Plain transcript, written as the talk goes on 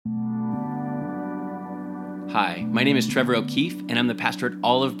Hi, my name is Trevor O'Keefe, and I'm the pastor at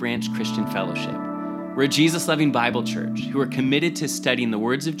Olive Branch Christian Fellowship. We're a Jesus-loving Bible church who are committed to studying the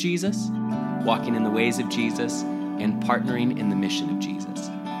words of Jesus, walking in the ways of Jesus, and partnering in the mission of Jesus.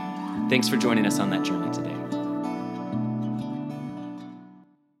 Thanks for joining us on that journey today.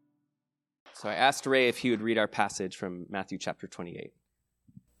 So I asked Ray if he would read our passage from Matthew chapter 28.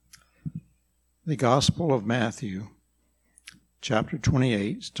 The Gospel of Matthew, chapter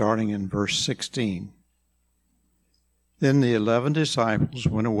 28, starting in verse 16. Then the 11 disciples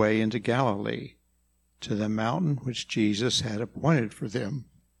went away into Galilee, to the mountain which Jesus had appointed for them.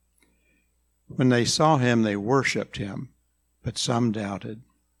 When they saw him, they worshipped him, but some doubted.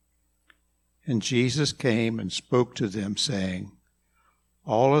 And Jesus came and spoke to them, saying,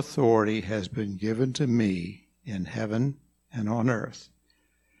 All authority has been given to me in heaven and on earth.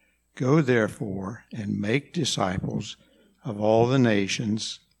 Go therefore and make disciples of all the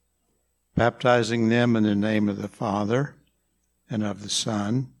nations, baptizing them in the name of the Father, and of the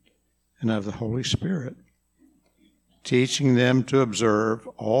Son, and of the Holy Spirit, teaching them to observe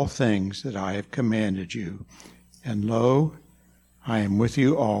all things that I have commanded you. And lo, I am with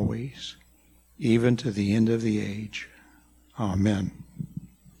you always, even to the end of the age. Amen.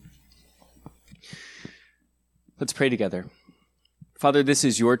 Let's pray together. Father, this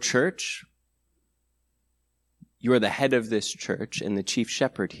is your church. You are the head of this church and the chief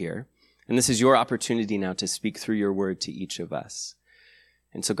shepherd here. And this is your opportunity now to speak through your word to each of us.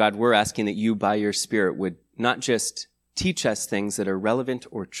 And so, God, we're asking that you, by your Spirit, would not just teach us things that are relevant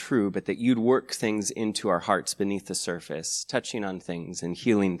or true, but that you'd work things into our hearts beneath the surface, touching on things and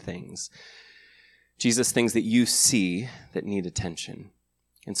healing things. Jesus, things that you see that need attention.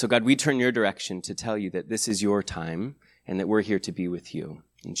 And so, God, we turn your direction to tell you that this is your time and that we're here to be with you.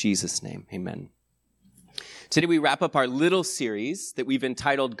 In Jesus' name, amen. Today we wrap up our little series that we've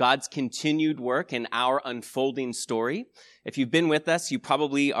entitled God's Continued Work and Our Unfolding Story. If you've been with us, you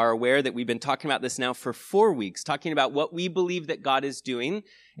probably are aware that we've been talking about this now for 4 weeks, talking about what we believe that God is doing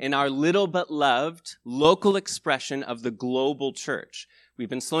in our little but loved local expression of the global church. We've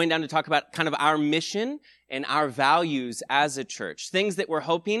been slowing down to talk about kind of our mission and our values as a church. Things that we're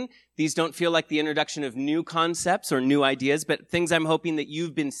hoping, these don't feel like the introduction of new concepts or new ideas, but things I'm hoping that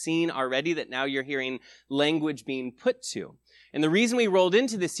you've been seeing already that now you're hearing language being put to. And the reason we rolled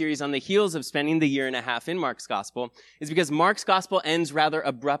into this series on the heels of spending the year and a half in Mark's Gospel is because Mark's Gospel ends rather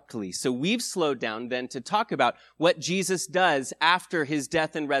abruptly. So we've slowed down then to talk about what Jesus does after his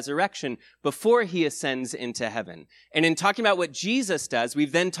death and resurrection before he ascends into heaven. And in talking about what Jesus does,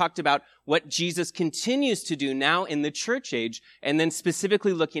 we've then talked about what Jesus continues to do now in the church age, and then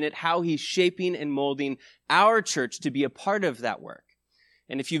specifically looking at how he's shaping and molding our church to be a part of that work.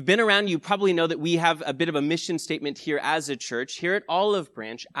 And if you've been around, you probably know that we have a bit of a mission statement here as a church. Here at Olive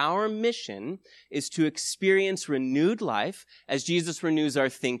Branch, our mission is to experience renewed life as Jesus renews our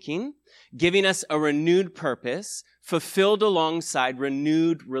thinking, giving us a renewed purpose, fulfilled alongside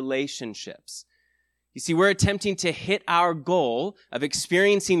renewed relationships. You see, we're attempting to hit our goal of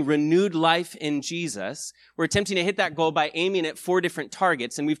experiencing renewed life in Jesus. We're attempting to hit that goal by aiming at 4 different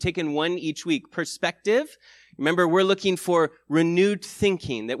targets, and we've taken one each week. Perspective. Remember, we're looking for renewed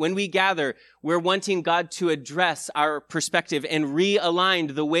thinking, that when we gather, we're wanting God to address our perspective and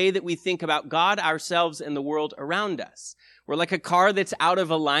realign the way that we think about God, ourselves, and the world around us. We're like a car that's out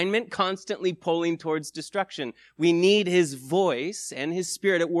of alignment, constantly pulling towards destruction. We need his voice and his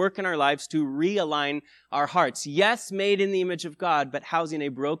Spirit at work in our lives to realign our hearts. Yes, made in the image of God, but housing a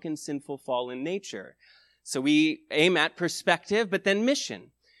broken, sinful, fallen nature. So we aim at perspective, but then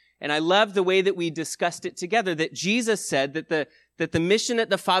mission. And I love the way that we discussed it together, that Jesus said that the mission that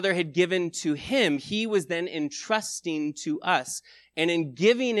the Father had given to him, he was then entrusting to us. And in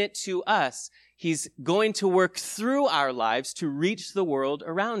giving it to us, he's going to work through our lives to reach the world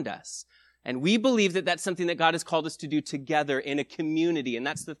around us. And we believe that that's something that God has called us to do together in a community. And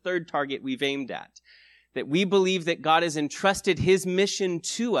that's the third target we've aimed at. That we believe that God has entrusted his mission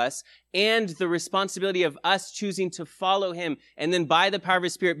to us and the responsibility of us choosing to follow him. And then by the power of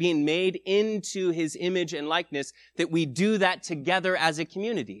his Spirit being made into his image and likeness, that we do that together as a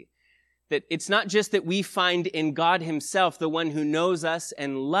community. That it's not just that we find in God himself, the one who knows us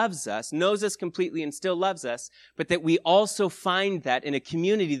and loves us, knows us completely and still loves us, but that we also find that in a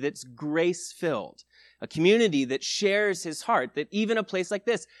community that's grace-filled. A community that shares his heart, that even a place like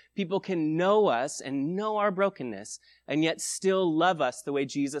this, people can know us and know our brokenness and yet still love us the way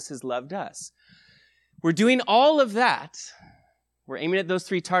Jesus has loved us. We're doing all of that. We're aiming at those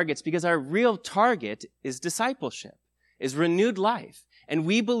 3 targets because our real target is discipleship, is renewed life. And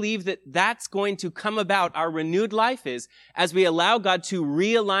we believe that that's going to come about, our renewed life is, as we allow God to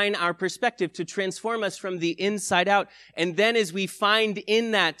realign our perspective, to transform us from the inside out. And then as we find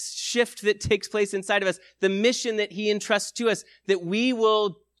in that shift that takes place inside of us, the mission that he entrusts to us, that we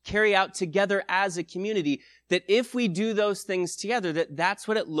will carry out together as a community, that if we do those things together, that's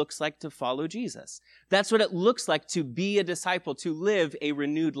what it looks like to follow Jesus. That's what it looks like to be a disciple, to live a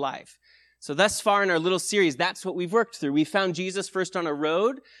renewed life. So thus far in our little series, that's what we've worked through. We found Jesus first on a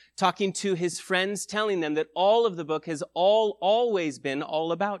road, talking to his friends, telling them that all of the book has always been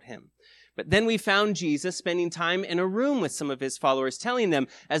all about him. But then we found Jesus spending time in a room with some of his followers, telling them,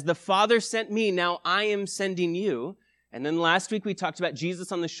 as the Father sent me, now I am sending you. And then last week we talked about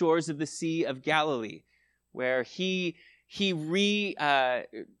Jesus on the shores of the Sea of Galilee, where he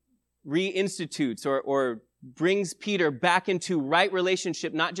reinstitutes or brings Peter back into right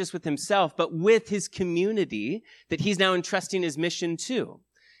relationship, not just with himself, but with his community that he's now entrusting his mission to,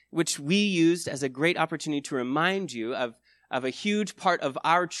 which we used as a great opportunity to remind you of a huge part of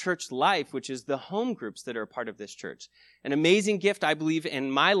our church life, which is the home groups that are a part of this church. An amazing gift, I believe,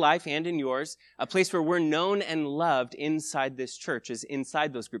 in my life and in yours, a place where we're known and loved inside this church is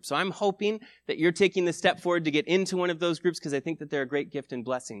inside those groups. So I'm hoping that you're taking the step forward to get into one of those groups because I think that they're a great gift and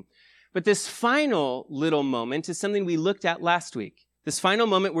blessing. But this final little moment is something we looked at last week. This final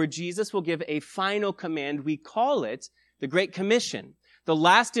moment where Jesus will give a final command. We call it the Great Commission. The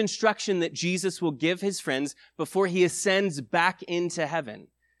last instruction that Jesus will give his friends before he ascends back into heaven.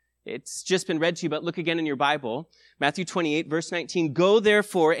 It's just been read to you, but look again in your Bible. Matthew 28, verse 19. Go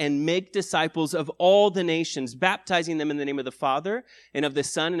therefore and make disciples of all the nations, baptizing them in the name of the Father and of the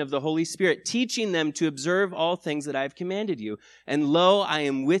Son and of the Holy Spirit, teaching them to observe all things that I have commanded you. And lo, I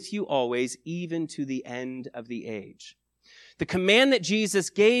am with you always, even to the end of the age. The command that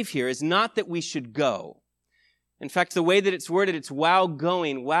Jesus gave here is not that we should go. In fact, the way that it's worded, it's while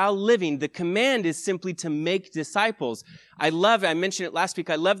going, while living. The command is simply to make disciples. I mentioned it last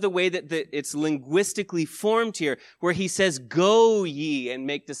week, I love the way that it's linguistically formed here, where he says, go ye and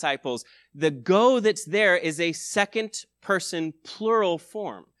make disciples. The go that's there is a second person plural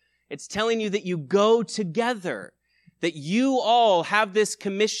form. It's telling you that you go together, that you all have this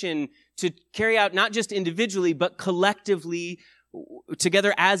commission to carry out not just individually, but collectively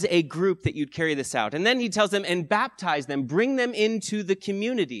together as a group that you'd carry this out. And then he tells them, and baptize them, bring them into the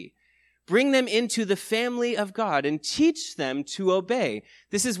community, bring them into the family of God and teach them to obey.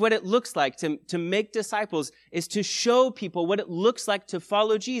 This is what it looks like to make disciples, is to show people what it looks like to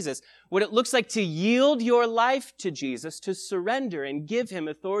follow Jesus, what it looks like to yield your life to Jesus, to surrender and give him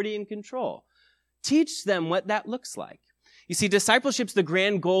authority and control. Teach them what that looks like. You see, discipleship's the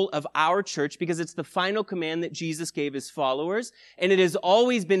grand goal of our church because it's the final command that Jesus gave his followers, and it has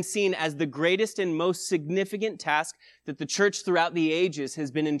always been seen as the greatest and most significant task that the church throughout the ages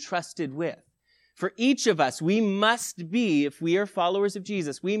has been entrusted with. For each of us, we must be, if we are followers of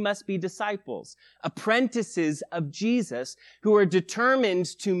Jesus, we must be disciples, apprentices of Jesus who are determined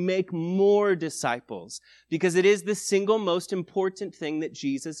to make more disciples because it is the single most important thing that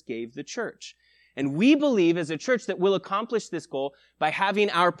Jesus gave the church. And we believe as a church that we'll accomplish this goal by having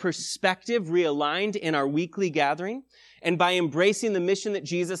our perspective realigned in our weekly gathering and by embracing the mission that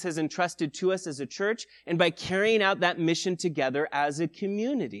Jesus has entrusted to us as a church and by carrying out that mission together as a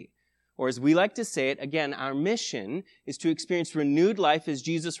community. Or as we like to say it, again, our mission is to experience renewed life as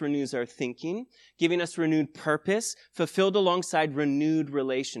Jesus renews our thinking, giving us renewed purpose, fulfilled alongside renewed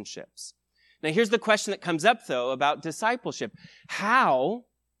relationships. Now here's the question that comes up though about discipleship. How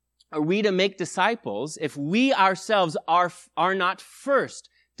are we to make disciples if we ourselves are not first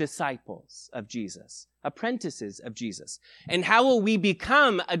disciples of Jesus, apprentices of Jesus? And how will we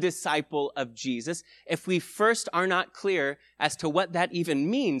become a disciple of Jesus if we first are not clear as to what that even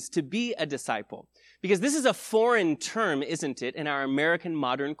means to be a disciple? Because this is a foreign term, isn't it, in our American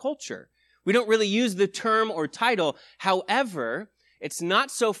modern culture? We don't really use the term or title. However, it's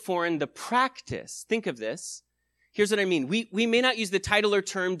not so foreign, the practice. Think of this. Here's what I mean. We may not use the title or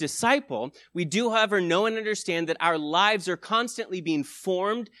term disciple. We do, however, know and understand that our lives are constantly being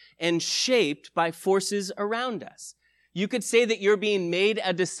formed and shaped by forces around us. You could say that you're being made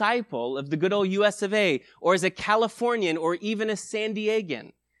a disciple of the good old US of A, or as a Californian, or even a San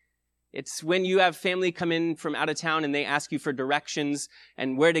Diegan. It's when you have family come in from out of town and they ask you for directions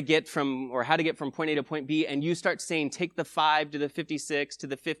and where to get from, or how to get from point A to point B, and you start saying, take the 5 to the 56 to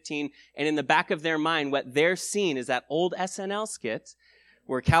the 15, and in the back of their mind, what they're seeing is that old SNL skit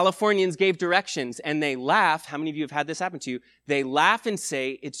where Californians gave directions and they laugh. How many of you have had this happen to you? They laugh and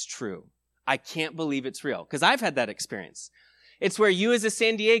say, it's true. I can't believe it's real. Because I've had that experience. It's where you as a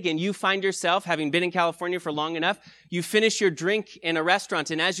San Diegan, you find yourself, having been in California for long enough, you finish your drink in a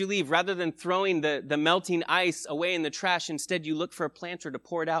restaurant, and as you leave, rather than throwing the melting ice away in the trash, instead you look for a planter to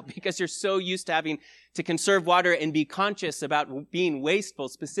pour it out because you're so used to having to conserve water and be conscious about being wasteful,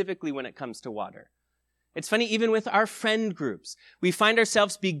 specifically when it comes to water. It's funny, even with our friend groups, we find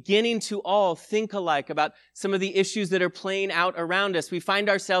ourselves beginning to all think alike about some of the issues that are playing out around us. We find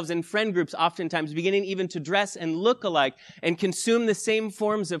ourselves in friend groups oftentimes beginning even to dress and look alike and consume the same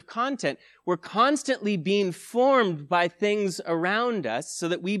forms of content. We're constantly being formed by things around us so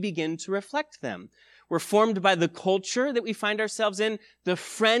that we begin to reflect them. We're formed by the culture that we find ourselves in, the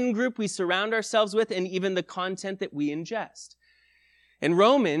friend group we surround ourselves with, and even the content that we ingest. In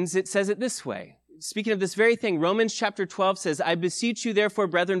Romans, it says it this way. Speaking of this very thing, Romans chapter 12 says, I beseech you therefore,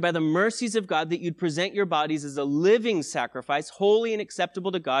 brethren, by the mercies of God, that you'd present your bodies as a living sacrifice, holy and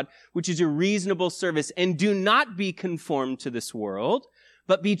acceptable to God, which is your reasonable service. And do not be conformed to this world,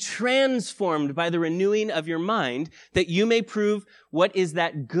 but be transformed by the renewing of your mind, that you may prove what is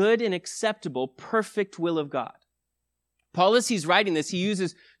that good and acceptable, perfect will of God. Paul, as he's writing this, he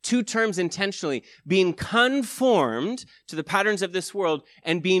uses two terms intentionally, being conformed to the patterns of this world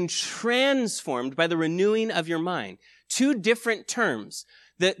and being transformed by the renewing of your mind. Two different terms.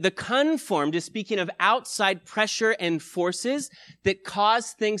 The conformed is speaking of outside pressure and forces that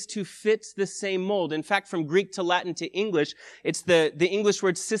cause things to fit the same mold. In fact, from Greek to Latin to English, it's the English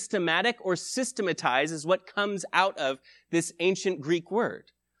word systematic or systematize is what comes out of this ancient Greek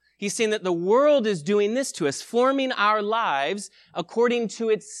word. He's saying that the world is doing this to us, forming our lives according to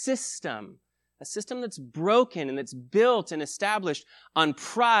its system. A system that's broken and that's built and established on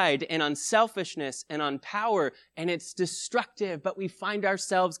pride and on selfishness and on power, and it's destructive, but we find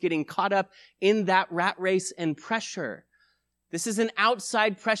ourselves getting caught up in that rat race and pressure. This is an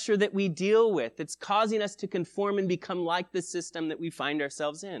outside pressure that we deal with. It's causing us to conform and become like the system that we find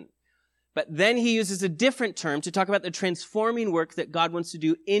ourselves in. But then he uses a different term to talk about the transforming work that God wants to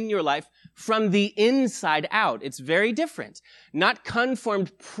do in your life from the inside out. It's very different. Not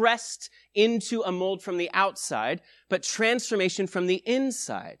conformed, pressed into a mold from the outside, but transformation from the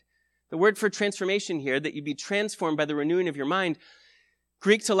inside. The word for transformation here, that you be transformed by the renewing of your mind,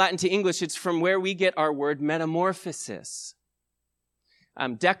 Greek to Latin to English, it's from where we get our word metamorphosis.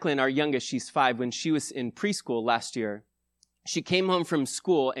 Declan, our youngest, she's 5, when she was in preschool last year, she came home from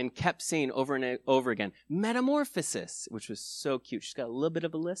school and kept saying over and over again, metamorphosis, which was so cute. She's got a little bit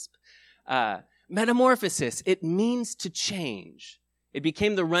of a lisp. Metamorphosis, it means to change. It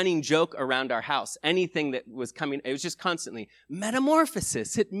became the running joke around our house. Anything that was coming, it was just constantly,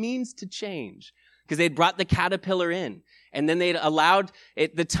 metamorphosis, it means to change. Because they'd brought the caterpillar in, and then they'd allowed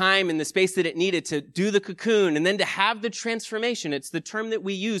it the time and the space that it needed to do the cocoon, and then to have the transformation. It's the term that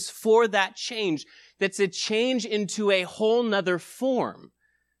we use for that change. That's a change into a whole nother form.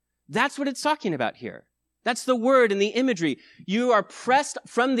 That's what it's talking about here. That's the word and the imagery. You are pressed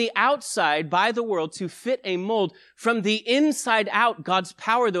from the outside by the world to fit a mold. From the inside out, God's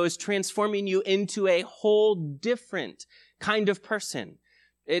power, though, is transforming you into a whole different kind of person.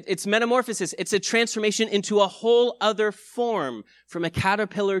 It's metamorphosis. It's a transformation into a whole other form, from a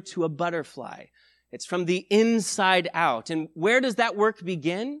caterpillar to a butterfly. It's from the inside out. And where does that work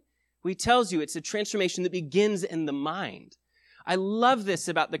begin? He tells you it's a transformation that begins in the mind. I love this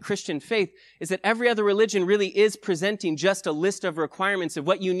about the Christian faith, is that every other religion really is presenting just a list of requirements of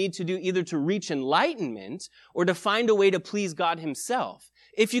what you need to do either to reach enlightenment or to find a way to please God himself.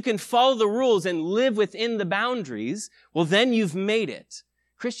 If you can follow the rules and live within the boundaries, well, then you've made it.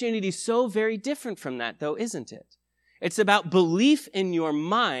 Christianity is so very different from that, though, isn't it? It's about belief in your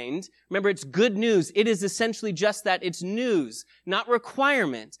mind. Remember, it's good news. It is essentially just that. It's news, not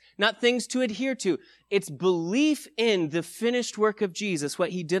requirement, not things to adhere to. It's belief in the finished work of Jesus, what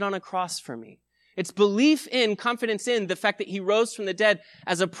he did on a cross for me. It's belief in, confidence in the fact that he rose from the dead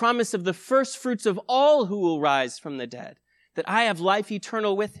as a promise of the first fruits of all who will rise from the dead, that I have life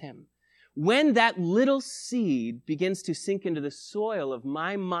eternal with him. When that little seed begins to sink into the soil of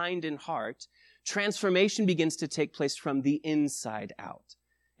my mind and heart, transformation begins to take place from the inside out.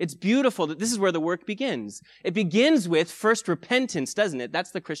 It's beautiful that this is where the work begins. It begins with first repentance, doesn't it?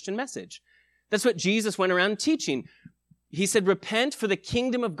 That's the Christian message. That's what Jesus went around teaching. He said, repent, for the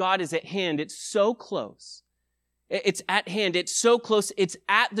kingdom of God is at hand. It's so close. It's at hand. It's so close. It's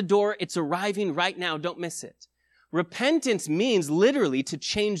at the door. It's arriving right now. Don't miss it. Repentance means literally to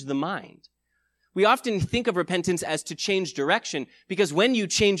change the mind. We often think of repentance as to change direction, because when you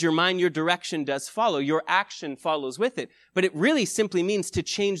change your mind, your direction does follow. Your action follows with it. But it really simply means to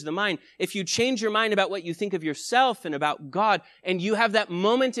change the mind. If you change your mind about what you think of yourself and about God, and you have that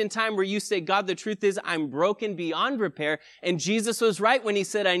moment in time where you say, God, the truth is I'm broken beyond repair, and Jesus was right when he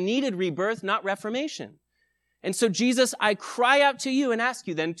said I needed rebirth, not reformation. And so Jesus, I cry out to you and ask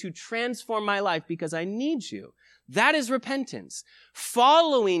you then to transform my life because I need you. That is repentance.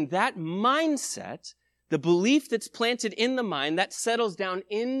 Following that mindset, the belief that's planted in the mind, that settles down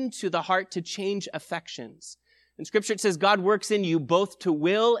into the heart to change affections. In Scripture, it says God works in you both to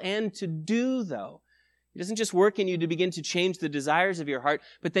will and to do, though. He doesn't just work in you to begin to change the desires of your heart,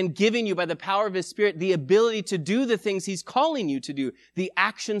 but then giving you by the power of his Spirit the ability to do the things he's calling you to do. The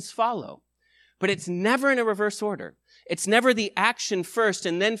actions follow. But it's never in a reverse order. It's never the action first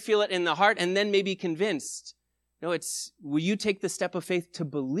and then feel it in the heart and then maybe convinced. No, it's, will you take the step of faith to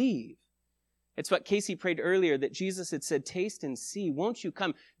believe? It's what Casey prayed earlier, that Jesus had said, taste and see, won't you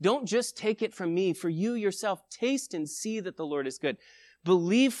come? Don't just take it from me, for you yourself, taste and see that the Lord is good.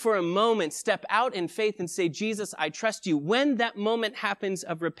 Believe for a moment, step out in faith and say, Jesus, I trust you. When that moment happens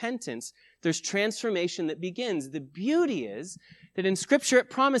of repentance, there's transformation that begins. The beauty is that in Scripture it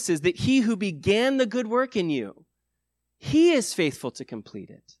promises that he who began the good work in you, he is faithful to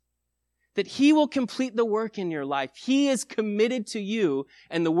complete it. That he will complete the work in your life. He is committed to you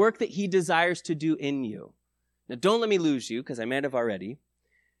and the work that he desires to do in you. Now, don't let me lose you, because I might have already.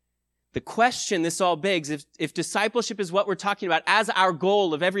 The question this all begs, if discipleship is what we're talking about as our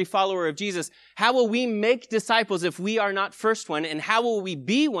goal of every follower of Jesus, how will we make disciples if we are not first one? And how will we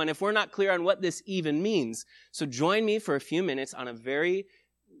be one if we're not clear on what this even means? So join me for a few minutes on a very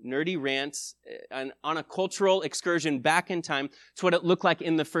nerdy rants on a cultural excursion back in time to what it looked like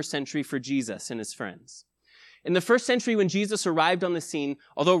in the first century for Jesus and his friends. In the first century, when Jesus arrived on the scene,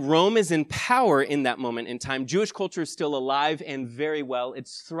 although Rome is in power in that moment in time, Jewish culture is still alive and very well.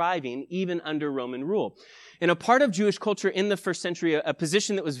 It's thriving even under Roman rule. And a part of Jewish culture in the first century, a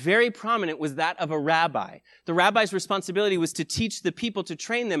position that was very prominent, was that of a rabbi. The rabbi's responsibility was to teach the people, to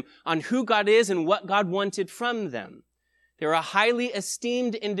train them on who God is and what God wanted from them. They're a highly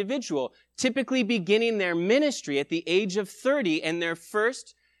esteemed individual, typically beginning their ministry at the age of 30, and their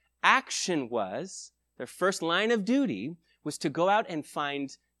first action was, their first line of duty was to go out and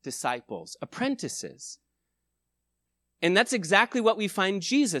find disciples, apprentices. And that's exactly what we find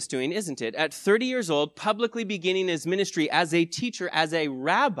Jesus doing, isn't it? At 30 years old, publicly beginning his ministry as a teacher, as a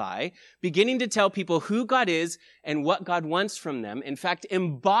rabbi, beginning to tell people who God is and what God wants from them. In fact,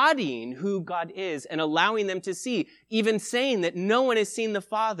 embodying who God is and allowing them to see, even saying that no one has seen the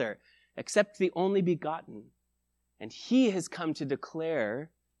Father except the only begotten. And he has come to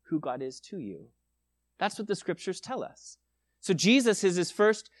declare who God is to you. That's what the Scriptures tell us. So Jesus is his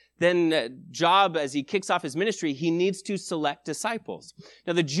first job as he kicks off his ministry. He needs to select disciples.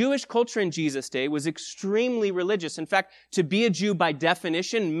 Now, the Jewish culture in Jesus' day was extremely religious. In fact, to be a Jew by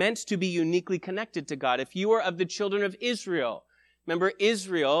definition meant to be uniquely connected to God. If you were of the children of Israel, remember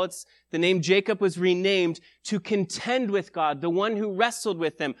Israel, it's the name Jacob was renamed to contend with God, the one who wrestled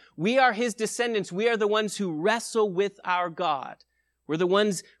with them. We are his descendants. We are the ones who wrestle with our God. We're the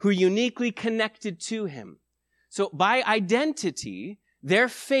ones who are uniquely connected to him. So by identity, their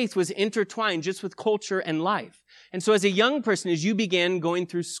faith was intertwined just with culture and life. And so as a young person, as you began going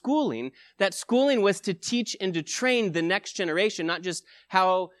through schooling, that schooling was to teach and to train the next generation, not just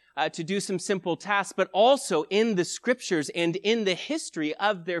how to do some simple tasks, but also in the Scriptures and in the history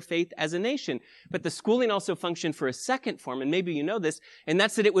of their faith as a nation. But the schooling also functioned for a second form, and maybe you know this, and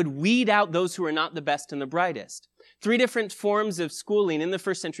that's that it would weed out those who are not the best and the brightest. 3 different forms of schooling in the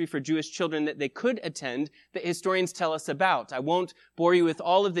first century for Jewish children that they could attend that historians tell us about. I won't bore you with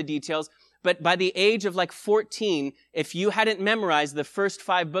all of the details, but by the age of 14, if you hadn't memorized the first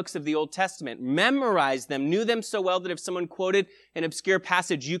 5 books of the Old Testament, memorized them, knew them so well that if someone quoted an obscure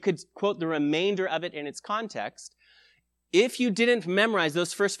passage, you could quote the remainder of it in its context. If you didn't memorize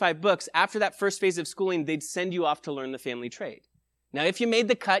those first 5 books, after that first phase of schooling, they'd send you off to learn the family trade. Now, if you made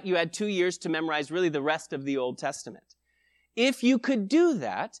the cut, you had 2 years to memorize really the rest of the Old Testament. If you could do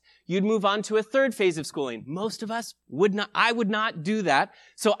that, you'd move on to a 3rd phase of schooling. Most of us would not. I would not do that.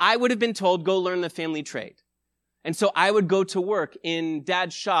 So I would have been told, go learn the family trade. And so I would go to work in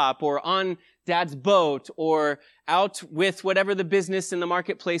Dad's shop or on Dad's boat or out with whatever the business in the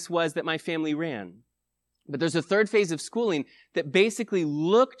marketplace was that my family ran. But there's a 3rd phase of schooling that basically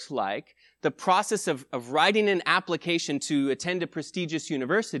looked like the process of writing an application to attend a prestigious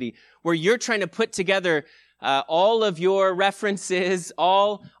university, where you're trying to put together all of your references,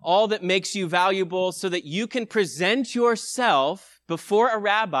 all that makes you valuable, so that you can present yourself before a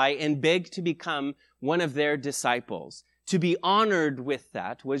rabbi and beg to become one of their disciples. To be honored with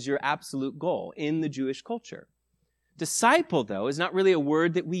that was your absolute goal in the Jewish culture. Disciple, though, is not really a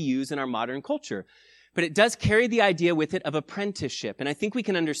word that we use in our modern culture, but it does carry the idea with it of apprenticeship. And I think we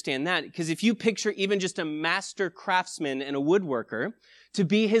can understand that because if you picture even just a master craftsman and a woodworker, to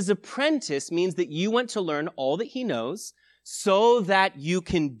be his apprentice means that you want to learn all that he knows so that you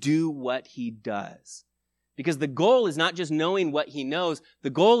can do what he does. Because the goal is not just knowing what he knows, the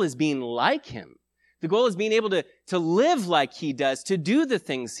goal is being like him. The goal is being able to live like he does, to do the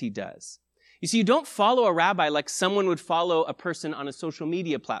things he does. You see, you don't follow a rabbi like someone would follow a person on a social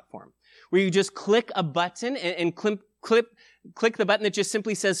media platform, where you just click a button and click the button that just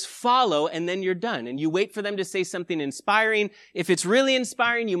simply says follow, and then you're done. And you wait for them to say something inspiring. If it's really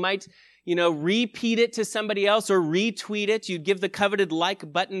inspiring, you might, repeat it to somebody else or retweet it. You'd give the coveted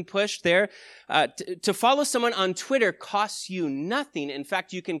like button push there. To follow someone on Twitter costs you nothing. In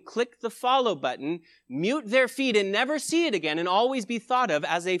fact, you can click the follow button, mute their feed, and never see it again, and always be thought of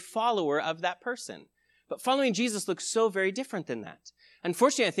as a follower of that person. But following Jesus looks so very different than that.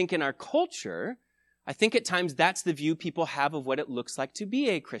 Unfortunately, I think in our culture, I think at times that's the view people have of what it looks like to be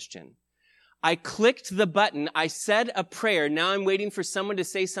a Christian. I clicked the button, I said a prayer, now I'm waiting for someone to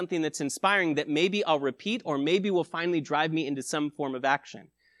say something that's inspiring that maybe I'll repeat or maybe will finally drive me into some form of action.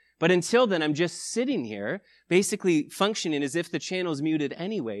 But until then, I'm just sitting here, basically functioning as if the channel's muted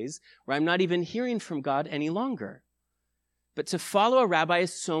anyways, where I'm not even hearing from God any longer. But to follow a rabbi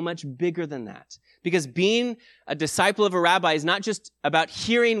is so much bigger than that. Because being a disciple of a rabbi is not just about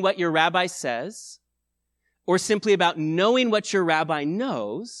hearing what your rabbi says, or simply about knowing what your rabbi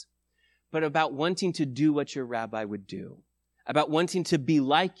knows, but about wanting to do what your rabbi would do, about wanting to be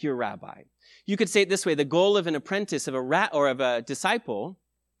like your rabbi. You could say it this way: the goal of an apprentice, of a disciple,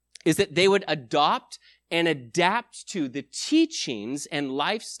 is that they would adopt and adapt to the teachings and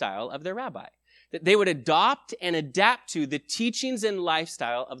lifestyle of their rabbi. That they would adopt and adapt to the teachings and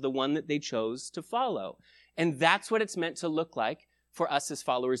lifestyle of the one that they chose to follow. And that's what it's meant to look like for us as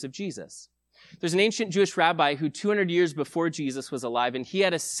followers of Jesus. There's an ancient Jewish rabbi who 200 years before Jesus was alive, and he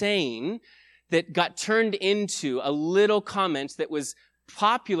had a saying that got turned into a little comment that was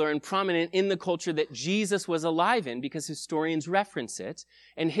popular and prominent in the culture that Jesus was alive in, because historians reference it.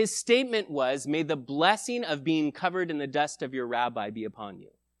 And his statement was, "May the blessing of being covered in the dust of your rabbi be upon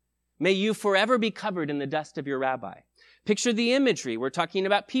you." May you forever be covered in the dust of your rabbi. Picture the imagery. We're talking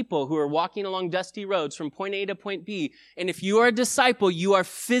about people who are walking along dusty roads from point A to point B. And if you are a disciple, you are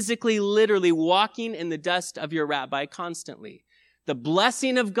physically, literally walking in the dust of your rabbi constantly. The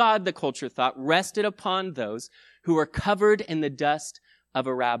blessing of God, the culture thought, rested upon those who were covered in the dust of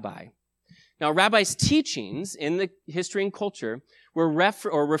a rabbi. Now, a rabbi's teachings in the history and culture were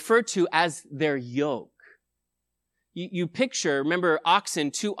referred to as their yoke. You picture, remember,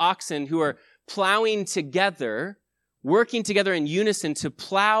 two oxen who are plowing together, working together in unison to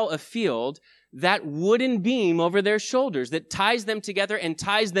plow a field, that wooden beam over their shoulders that ties them together and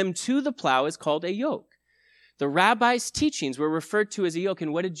ties them to the plow is called a yoke. The rabbi's teachings were referred to as a yoke.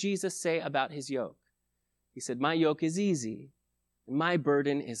 And what did Jesus say about his yoke? He said, "My yoke is easy and my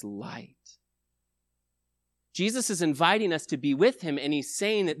burden is light." Jesus is inviting us to be with him, and he's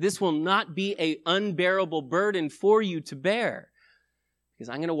saying that this will not be an unbearable burden for you to bear, because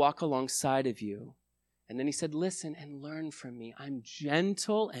I'm going to walk alongside of you. And then he said, "Listen and learn from me. I'm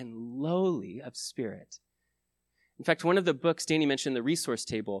gentle and lowly of spirit." In fact, one of the books, Danny mentioned the resource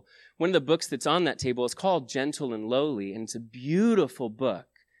table, one of the books that's on that table is called Gentle and Lowly, and it's a beautiful book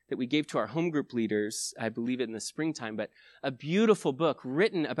that we gave to our home group leaders, I believe in the springtime, but a beautiful book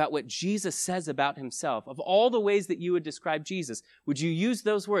written about what Jesus says about himself. Of all the ways that you would describe Jesus, would you use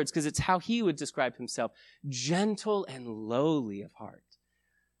those words? Because it's how he would describe himself: gentle and lowly of heart.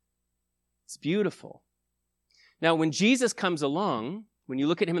 It's beautiful. Now, when Jesus comes along, when you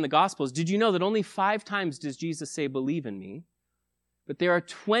look at him in the Gospels, did you know that only 5 times does Jesus say, "Believe in me"? But there are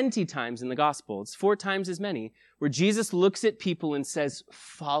 20 times in the Gospel, it's 4 times as many, where Jesus looks at people and says,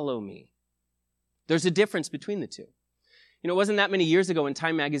 "Follow me." There's a difference between the two. You know, it wasn't that many years ago when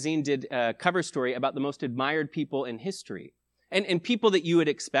Time Magazine did a cover story about the most admired people in history. And people that you would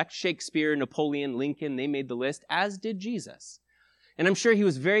expect, Shakespeare, Napoleon, Lincoln, they made the list, as did Jesus. And I'm sure he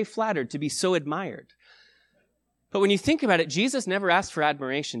was very flattered to be so admired. But when you think about it, Jesus never asked for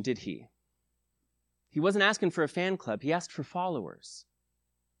admiration, did he? He wasn't asking for a fan club. He asked for followers.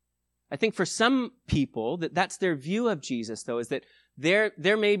 I think for some people, that's their view of Jesus, though, is that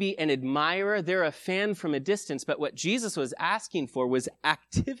there may be an admirer, they're a fan from a distance, but what Jesus was asking for was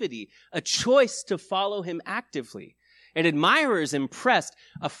activity, a choice to follow him actively. An admirer is impressed.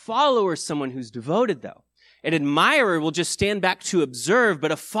 A follower is someone who's devoted, though. An admirer will just stand back to observe,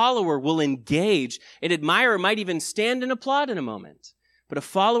 but a follower will engage. An admirer might even stand and applaud in a moment, but a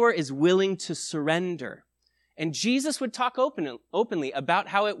follower is willing to surrender. And Jesus would talk openly about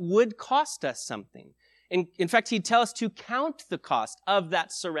how it would cost us something. In fact, he'd tell us to count the cost of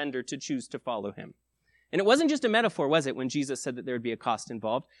that surrender to choose to follow him. And it wasn't just a metaphor, was it, when Jesus said that there would be a cost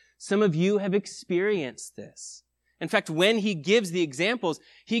involved? Some of you have experienced this. In fact, when he gives the examples,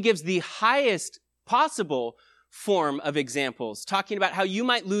 he gives the highest possible form of examples, talking about how you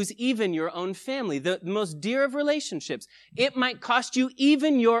might lose even your own family, the most dear of relationships. It might cost you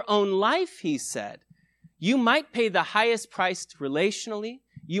even your own life, he said. You might pay the highest priced relationally.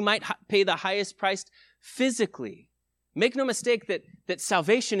 You might pay the highest priced physically. Make no mistake that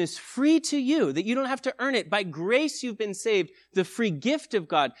salvation is free to you, that you don't have to earn it. By grace you've been saved, the free gift of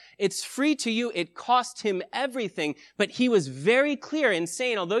God. It's free to you. It cost him everything. But he was very clear in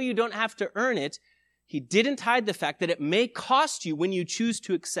saying, although you don't have to earn it, he didn't hide the fact that it may cost you when you choose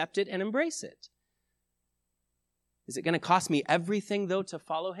to accept it and embrace it. Is it going to cost me everything, though, to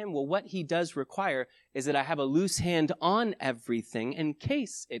follow him? Well, what he does require is that I have a loose hand on everything in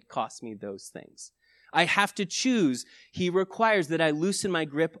case it costs me those things. I have to choose. He requires that I loosen my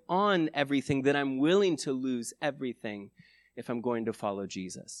grip on everything, that I'm willing to lose everything if I'm going to follow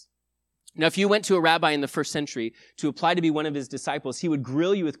Jesus. Now, if you went to a rabbi in the first century to apply to be one of his disciples, he would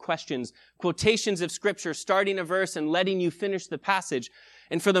grill you with questions, quotations of scripture, starting a verse and letting you finish the passage.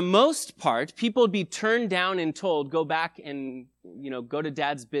 And for the most part, people would be turned down and told, go back and, go to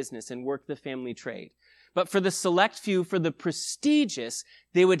dad's business and work the family trade. But for the select few, for the prestigious,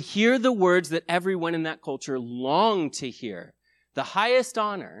 they would hear the words that everyone in that culture longed to hear. The highest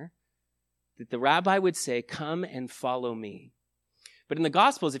honor that the rabbi would say, come and follow me. But in the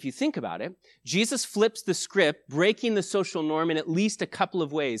Gospels, if you think about it, Jesus flips the script, breaking the social norm in at least a couple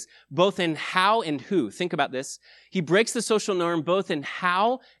of ways, both in how and who. Think about this. He breaks the social norm both in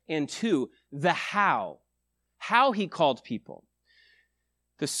how and who. The how he called people.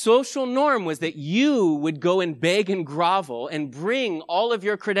 The social norm was that you would go and beg and grovel and bring all of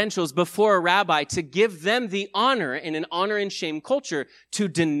your credentials before a rabbi to give them the honor in an honor and shame culture to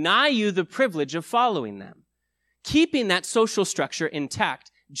deny you the privilege of following them. Keeping that social structure intact,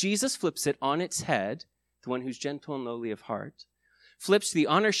 Jesus flips it on its head, the one who's gentle and lowly of heart, flips the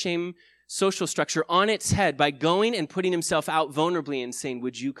honor-shame social structure on its head by going and putting himself out vulnerably and saying,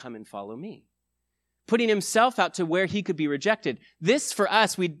 would you come and follow me? Putting himself out to where he could be rejected. This, for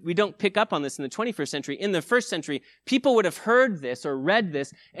us, we don't pick up on this in the 21st century. In the first century, people would have heard this or read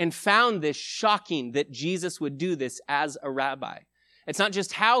this and found this shocking that Jesus would do this as a rabbi. It's not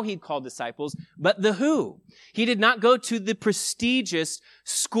just how he'd call disciples, but the who. He did not go to the prestigious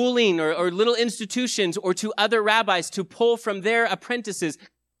schooling or little institutions or to other rabbis to pull from their apprentices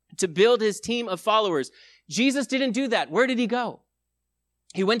to build his team of followers. Jesus didn't do that. Where did he go?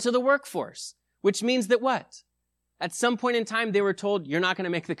 He went to the workforce. Which means that what? At some point in time, they were told, you're not going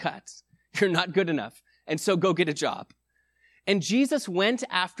to make the cut. You're not good enough. And so go get a job. And Jesus went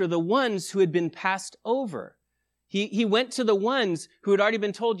after the ones who had been passed over. He went to the ones who had already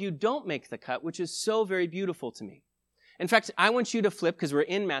been told, you don't make the cut, which is so very beautiful to me. In fact, I want you to flip, because we're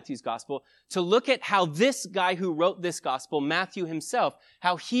in Matthew's gospel, to look at how this guy who wrote this gospel, Matthew himself,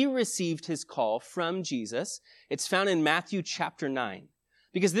 how he received his call from Jesus. It's found in Matthew chapter 9.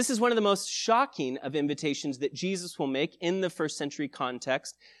 Because this is one of the most shocking of invitations that Jesus will make in the first century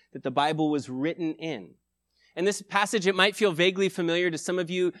context that the Bible was written in. And this passage, it might feel vaguely familiar to some of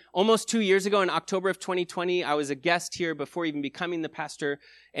you. Almost 2 years ago in October of 2020, I was a guest here before even becoming the pastor.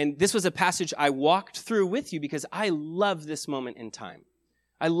 And this was a passage I walked through with you because I love this moment in time.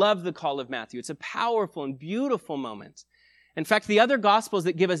 I love the call of Matthew. It's a powerful and beautiful moment. In fact, the other Gospels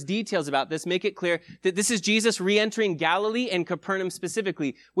that give us details about this make it clear that this is Jesus re-entering Galilee and Capernaum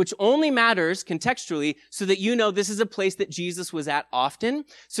specifically, which only matters contextually so that you know this is a place that Jesus was at often.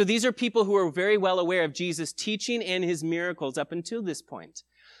 So these are people who are very well aware of Jesus' teaching and his miracles up until this point.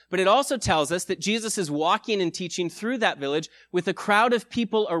 But it also tells us that Jesus is walking and teaching through that village with a crowd of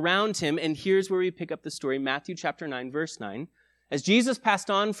people around him. And here's where we pick up the story, Matthew chapter 9, verse 9. As Jesus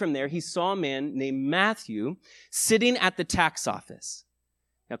passed on from there, he saw a man named Matthew sitting at the tax office.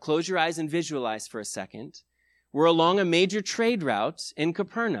 Now close your eyes and visualize for a second. We're along a major trade route in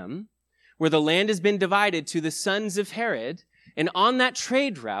Capernaum, where the land has been divided to the sons of Herod. And on that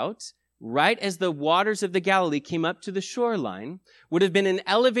trade route, right as the waters of the Galilee came up to the shoreline, would have been an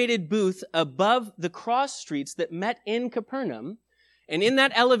elevated booth above the cross streets that met in Capernaum. And in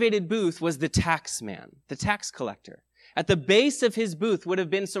that elevated booth was the tax man, the tax collector. At the base of his booth would have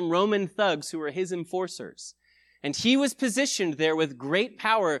been some Roman thugs who were his enforcers. And he was positioned there with great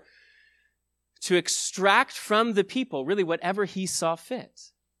power to extract from the people really whatever he saw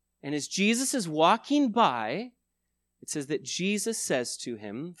fit. And as Jesus is walking by, it says that Jesus says to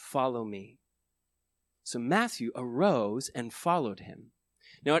him, "Follow me." So Matthew arose and followed him.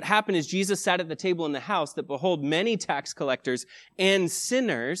 Now what happened is Jesus sat at the table in the house that, behold, many tax collectors and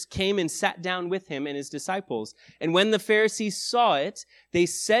sinners came and sat down with him and his disciples. And when the Pharisees saw it, they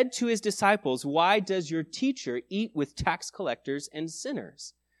said to his disciples, "Why does your teacher eat with tax collectors and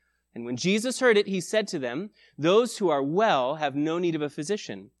sinners?" And when Jesus heard it, he said to them, "Those who are well have no need of a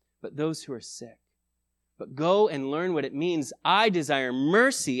physician, but those who are sick. But go and learn what it means. I desire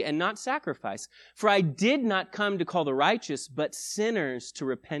mercy and not sacrifice. For I did not come to call the righteous, but sinners to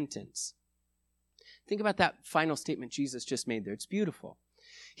repentance." Think about that final statement Jesus just made there. It's beautiful.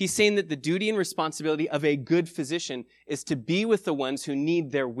 He's saying that the duty and responsibility of a good physician is to be with the ones who need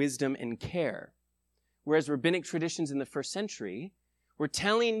their wisdom and care. Whereas rabbinic traditions in the first century were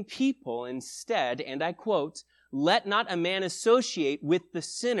telling people instead, and I quote, "Let not a man associate with the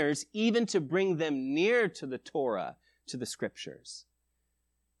sinners, even to bring them near to the Torah, to the scriptures."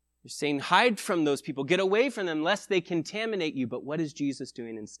 You're saying, hide from those people, get away from them, lest they contaminate you. But what is Jesus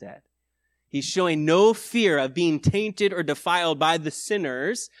doing instead? He's showing no fear of being tainted or defiled by the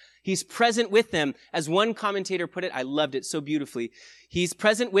sinners. He's present with them. As one commentator put it, I loved it so beautifully. He's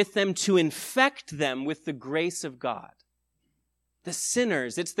present with them to infect them with the grace of God. The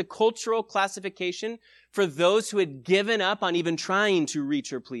sinners, it's the cultural classification for those who had given up on even trying to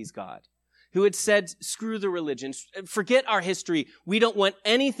reach or please God, who had said, screw the religion, forget our history, we don't want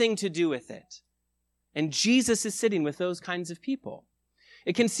anything to do with it. And Jesus is sitting with those kinds of people.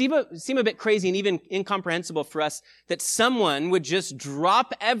 It can seem a bit crazy and even incomprehensible for us that someone would just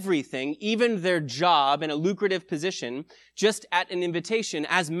drop everything, even their job and a lucrative position, just at an invitation,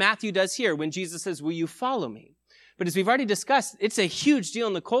 as Matthew does here when Jesus says, "Will you follow me?" But as we've already discussed, it's a huge deal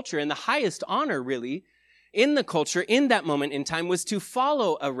in the culture, and the highest honor, really, in the culture in that moment in time was to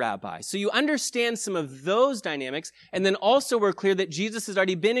follow a rabbi. So you understand some of those dynamics, and then also we're clear that Jesus has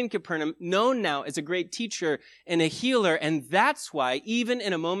already been in Capernaum, known now as a great teacher and a healer, and that's why, even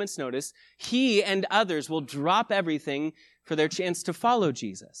in a moment's notice, he and others will drop everything for their chance to follow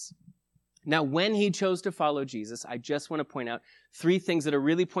Jesus. Now, when he chose to follow Jesus, I just want to point out 3 things that are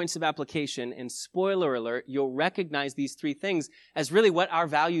really points of application. And spoiler alert, you'll recognize these 3 things as really what our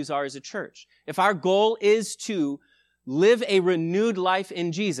values are as a church. If our goal is to live a renewed life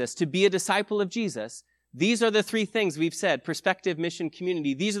in Jesus, to be a disciple of Jesus, these are the 3 things we've said: perspective, mission,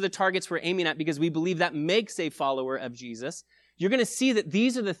 community. These are the targets we're aiming at because we believe that makes a follower of Jesus. You're going to see that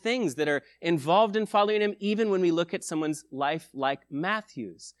these are the things that are involved in following him, even when we look at someone's life like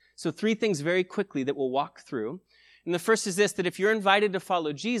Matthew's. So 3 things very quickly that we'll walk through. And the first is this, that if you're invited to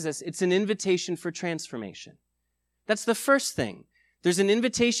follow Jesus, it's an invitation for transformation. That's the first thing. There's an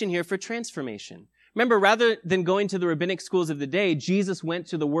invitation here for transformation. Remember, rather than going to the rabbinic schools of the day, Jesus went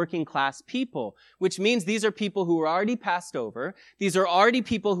to the working class people, which means these are people who were already passed over. These are already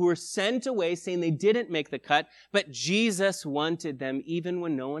people who were sent away saying they didn't make the cut, but Jesus wanted them even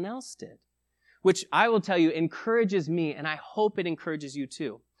when no one else did. Which I will tell you encourages me, and I hope it encourages you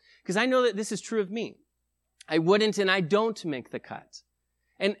too. Because I know that this is true of me. I wouldn't and I don't make the cut.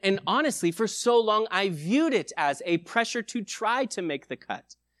 And honestly, for so long, I viewed it as a pressure to try to make the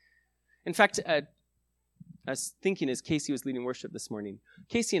cut. In fact, I was thinking as Casey was leading worship this morning.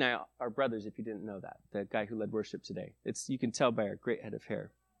 Casey and I are brothers, if you didn't know that. The guy who led worship today. You can tell by our great head of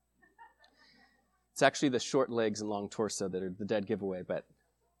hair. It's actually the short legs and long torso that are the dead giveaway, but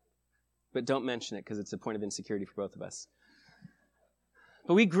don't mention it because it's a point of insecurity for both of us.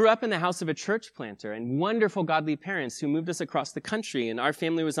 But we grew up in the house of a church planter and wonderful godly parents who moved us across the country. And our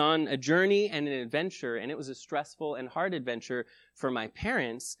family was on a journey and an adventure, and it was a stressful and hard adventure for my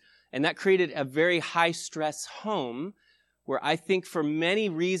parents. And that created a very high-stress home where I think for many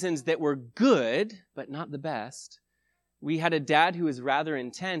reasons that were good, but not the best, we had a dad who was rather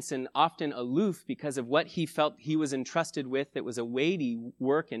intense and often aloof because of what he felt he was entrusted with that was a weighty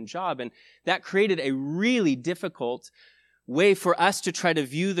work and job. And that created a really difficult way for us to try to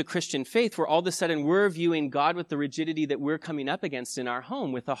view the Christian faith, where all of a sudden we're viewing God with the rigidity that we're coming up against in our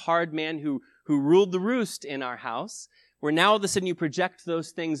home, with a hard man who ruled the roost in our house, where now all of a sudden you project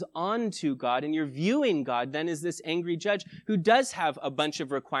those things onto God, and you're viewing God then as this angry judge who does have a bunch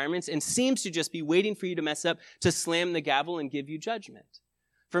of requirements and seems to just be waiting for you to mess up to slam the gavel and give you judgment.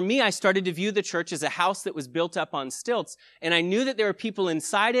 For me, I started to view the church as a house that was built up on stilts, and I knew that there were people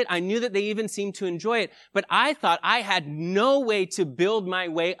inside it. I knew that they even seemed to enjoy it, but I thought I had no way to build my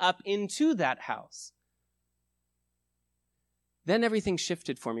way up into that house. Then everything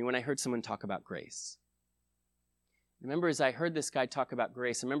shifted for me when I heard someone talk about grace. Remember, as I heard this guy talk about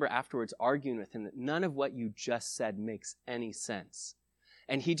grace, I remember afterwards arguing with him that none of what you just said makes any sense.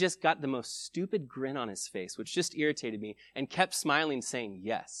 And he just got the most stupid grin on his face, which just irritated me, and kept smiling, saying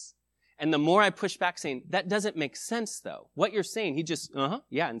yes. And the more I pushed back, saying, that doesn't make sense, though. What you're saying, he just,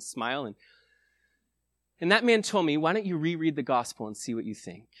 yeah, and smile. And that man told me, why don't you reread the gospel and see what you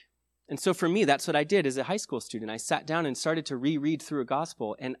think? And so for me, that's what I did as a high school student. I sat down and started to reread through a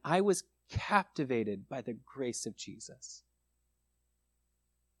gospel, and I was captivated by the grace of Jesus.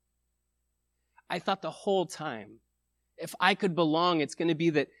 I thought the whole time, if I could belong, it's going to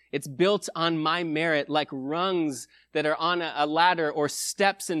be that it's built on my merit, like rungs that are on a ladder, or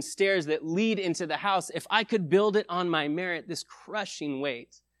steps and stairs that lead into the house. If I could build it on my merit, this crushing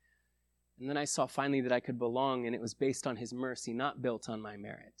weight. And then I saw finally that I could belong, and it was based on his mercy, not built on my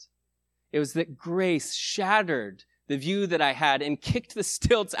merit. It was that grace shattered the view that I had and kicked the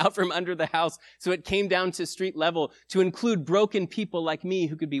stilts out from under the house so it came down to street level to include broken people like me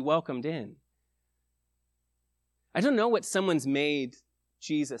who could be welcomed in. I don't know what someone's made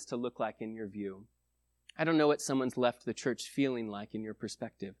Jesus to look like in your view. I don't know what someone's left the church feeling like in your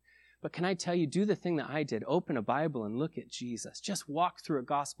perspective. But can I tell you, do the thing that I did. Open a Bible and look at Jesus. Just walk through a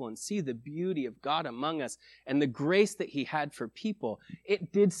gospel and see the beauty of God among us and the grace that he had for people.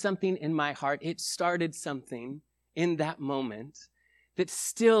 It did something in my heart. It started something in that moment that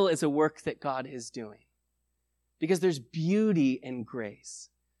still is a work that God is doing. Because there's beauty in grace.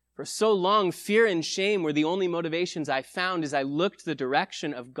 For so long, fear and shame were the only motivations I found as I looked the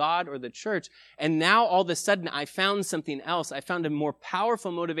direction of God or the church. And now all of a sudden I found something else. I found a more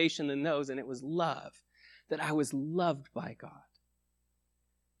powerful motivation than those, and it was love. That I was loved by God.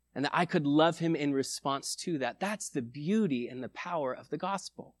 And that I could love him in response to that. That's the beauty and the power of the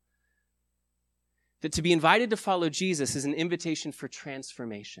gospel. That to be invited to follow Jesus is an invitation for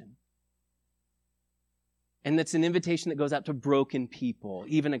transformation. And that's an invitation that goes out to broken people,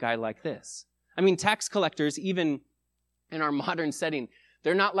 even a guy like this. I mean, tax collectors, even in our modern setting,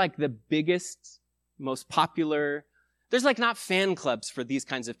 they're not like the biggest, most popular. There's like not fan clubs for these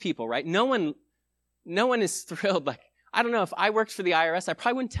kinds of people, right? No one is thrilled. Like, I don't know, if I worked for the IRS, I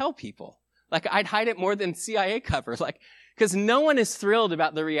probably wouldn't tell people. Like, I'd hide it more than CIA cover. Like, because no one is thrilled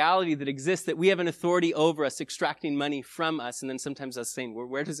about the reality that exists, that we have an authority over us, extracting money from us, and then sometimes us saying, well,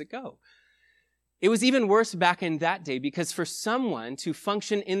 where does it go? It was even worse back in that day, because for someone to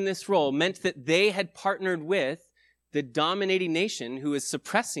function in this role meant that they had partnered with the dominating nation who is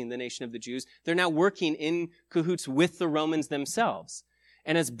suppressing the nation of the Jews. They're now working in cahoots with the Romans themselves.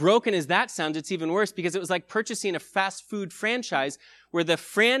 And as broken as that sounds, it's even worse, because it was like purchasing a fast food franchise where the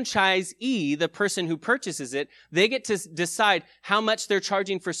franchisee, the person who purchases it, they get to decide how much they're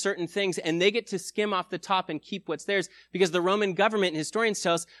charging for certain things, and they get to skim off the top and keep what's theirs, because the Roman government, and historians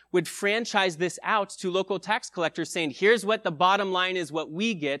tell us, would franchise this out to local tax collectors, saying, here's what the bottom line is, what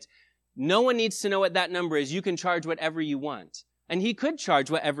we get. No one needs to know what that number is. You can charge whatever you want. And he could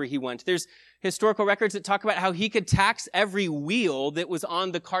charge whatever he wanted. There's historical records that talk about how he could tax every wheel that was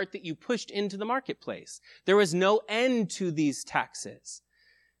on the cart that you pushed into the marketplace. There was no end to these taxes.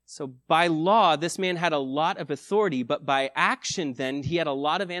 So by law, this man had a lot of authority, but by action then, he had a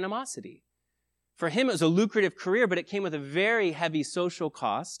lot of animosity. For him, it was a lucrative career, but it came with a very heavy social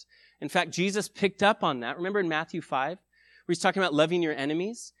cost. In fact, Jesus picked up on that. Remember in Matthew 5, where he's talking about loving your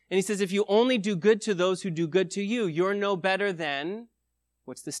enemies? And he says, if you only do good to those who do good to you, you're no better than,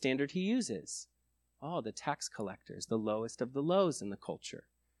 what's the standard he uses? Oh, the tax collectors, the lowest of the lows in the culture.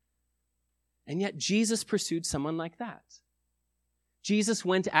 And yet Jesus pursued someone like that. Jesus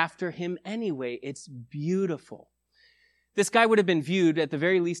went after him anyway. It's beautiful. This guy would have been viewed at the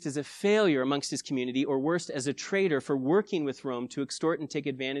very least as a failure amongst his community, or worst, as a traitor for working with Rome to extort and take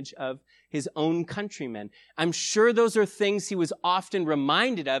advantage of his own countrymen. I'm sure those are things he was often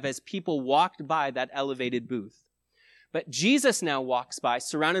reminded of as people walked by that elevated booth. But Jesus now walks by,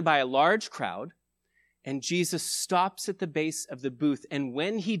 surrounded by a large crowd, and Jesus stops at the base of the booth. And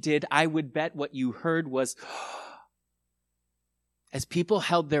when he did, I would bet what you heard was, as people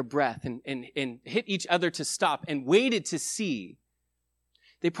held their breath and hit each other to stop and waited to see,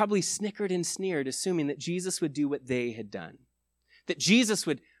 they probably snickered and sneered, assuming that Jesus would do what they had done. That Jesus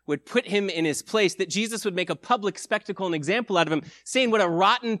would put him in his place, that Jesus would make a public spectacle and example out of him, saying what a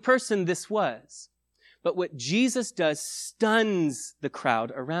rotten person this was. But what Jesus does stuns the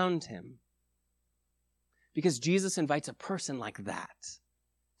crowd around him. Because Jesus invites a person like that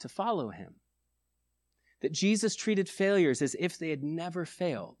to follow him. That Jesus treated failures as if they had never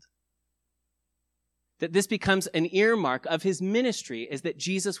failed. That this becomes an earmark of his ministry, is that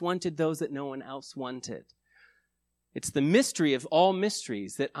Jesus wanted those that no one else wanted. It's the mystery of all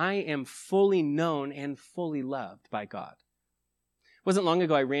mysteries that I am fully known and fully loved by God. It wasn't long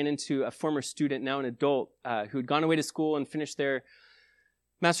ago I ran into a former student, now an adult, who had gone away to school and finished their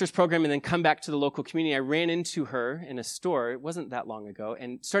master's program and then come back to the local community. I ran into her in a store, it wasn't that long ago,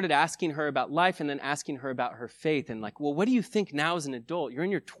 and started asking her about life and then asking her about her faith. And like, well, what do you think now as an adult? You're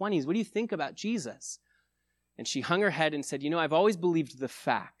in your 20s. What do you think about Jesus? And she hung her head and said, I've always believed the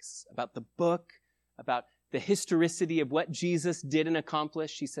facts about the book, about the historicity of what Jesus did and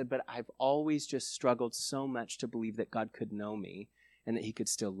accomplished. She said, but I've always just struggled so much to believe that God could know me and that he could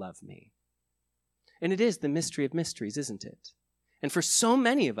still love me. And it is the mystery of mysteries, isn't it? And for so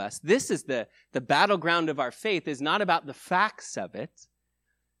many of us, this is the battleground of our faith, is not about the facts of it.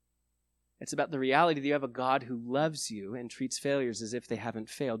 It's about the reality that you have a God who loves you and treats failures as if they haven't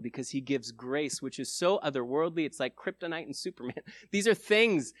failed, because he gives grace, which is so otherworldly. It's like kryptonite and Superman. These are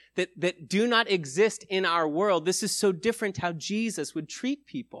things that do not exist in our world. This is so different how Jesus would treat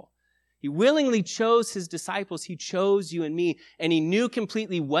people. He willingly chose his disciples. He chose you and me, and he knew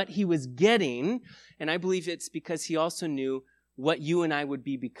completely what he was getting. And I believe it's because he also knew what you and I would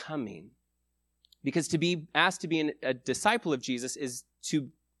be becoming. Because to be asked to be a disciple of Jesus is to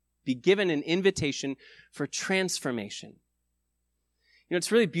be given an invitation for transformation.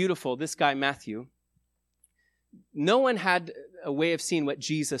 It's really beautiful. This guy, Matthew, no one had a way of seeing what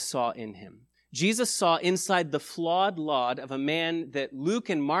Jesus saw in him. Jesus saw inside the flawed lod of a man that Luke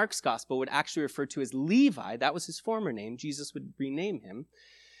and Mark's gospel would actually refer to as Levi. That was his former name. Jesus would rename him.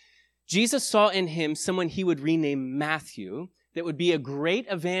 Jesus saw in him someone he would rename Matthew, that would be a great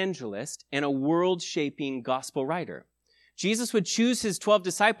evangelist and a world-shaping gospel writer. Jesus would choose his 12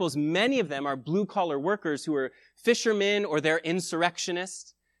 disciples. Many of them are blue-collar workers who are fishermen or they're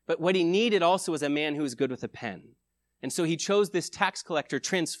insurrectionists. But what he needed also was a man who was good with a pen. And so he chose this tax collector,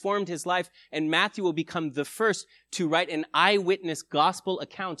 transformed his life, and Matthew will become the first to write an eyewitness gospel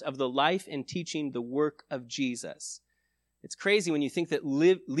account of the life and teaching, the work of Jesus. It's crazy when you think that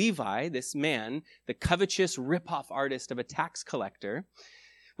Levi, this man, the covetous rip-off artist of a tax collector,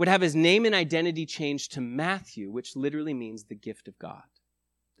 would have his name and identity changed to Matthew, which literally means the gift of God.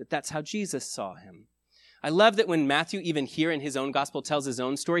 That's how Jesus saw him. I love that when Matthew, even here in his own gospel, tells his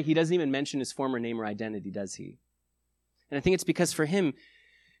own story, he doesn't even mention his former name or identity, does he? And I think it's because for him,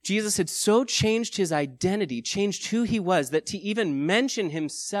 Jesus had so changed his identity, changed who he was, that to even mention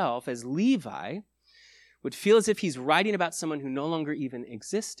himself as Levi would feel as if he's writing about someone who no longer even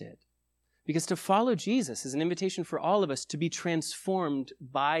existed. Because to follow Jesus is an invitation for all of us to be transformed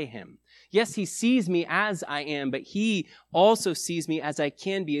by him. Yes, he sees me as I am, but he also sees me as I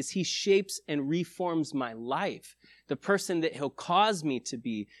can be, as he shapes and reforms my life. The person that he'll cause me to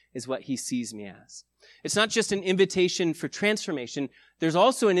be is what he sees me as. It's not just an invitation for transformation. There's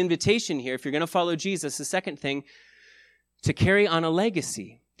also an invitation here, if you're going to follow Jesus, the second thing, to carry on a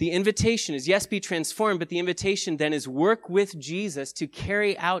legacy. The invitation is, yes, be transformed, but the invitation then is work with Jesus to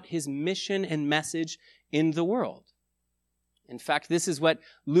carry out his mission and message in the world. In fact, this is what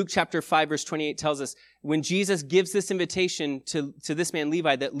Luke chapter 5, verse 28 tells us. When Jesus gives this invitation to this man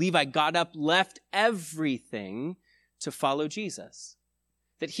Levi, that Levi got up, left everything to follow Jesus.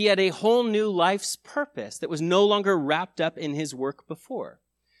 That he had a whole new life's purpose that was no longer wrapped up in his work before.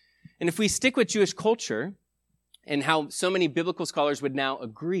 And if we stick with Jewish culture, and how so many biblical scholars would now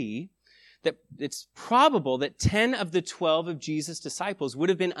agree that it's probable that 10 of the 12 of Jesus' disciples would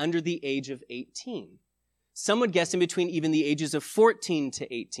have been under the age of 18. Some would guess in between even the ages of 14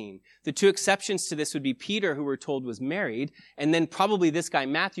 to 18. The two exceptions to this would be Peter, who we're told was married, and then probably this guy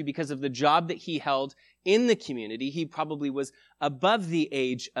Matthew, because of the job that he held in the community, he probably was above the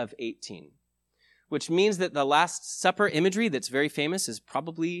age of 18. Which means that the Last Supper imagery that's very famous is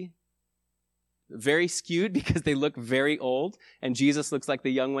probably very skewed because they look very old and Jesus looks like the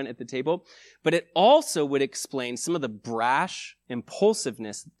young one at the table. But it also would explain some of the brash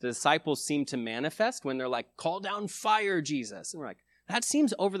impulsiveness the disciples seem to manifest when they're like, call down fire, Jesus. And we're like, that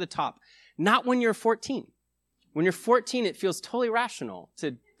seems over the top. Not when you're 14. When you're 14, it feels totally rational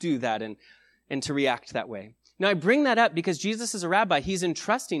to do that and to react that way. Now, I bring that up because Jesus is a rabbi. He's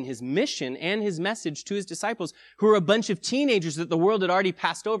entrusting his mission and his message to his disciples, who are a bunch of teenagers that the world had already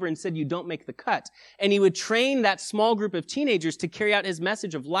passed over and said, you don't make the cut. And he would train that small group of teenagers to carry out his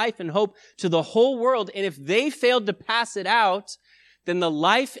message of life and hope to the whole world. And if they failed to pass it out, then the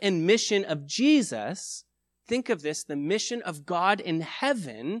life and mission of Jesus, think of this, the mission of God in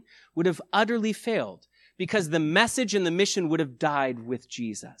heaven would have utterly failed because the message and the mission would have died with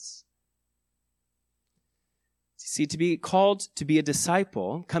Jesus. See, to be called to be a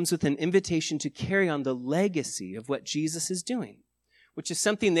disciple comes with an invitation to carry on the legacy of what Jesus is doing. which is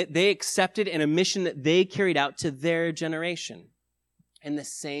something that they accepted and a mission that they carried out to their generation. And the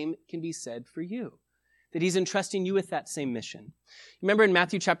same can be said for you, that he's entrusting you with that same mission. Remember in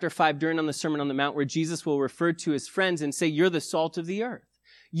Matthew chapter 5, during on the Sermon on the Mount, where Jesus will refer to his friends and say, you're the salt of the earth.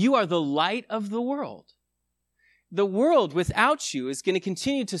 You are the light of the world. The world without you is going to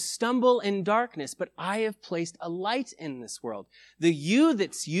continue to stumble in darkness, but I have placed a light in this world. The you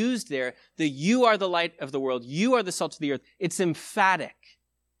that's used there, the you are the light of the world, you are the salt of the earth, it's emphatic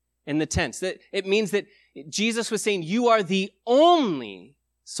in the tense. That it means that Jesus was saying, you are the only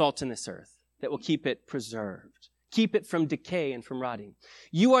salt in this earth that will keep it preserved, keep it from decay and from rotting.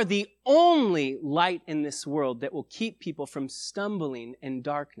 You are the only light in this world that will keep people from stumbling in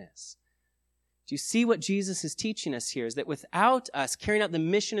darkness. Do you see what Jesus is teaching us here? Is that without us carrying out the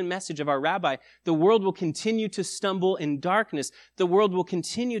mission and message of our rabbi, the world will continue to stumble in darkness. The world will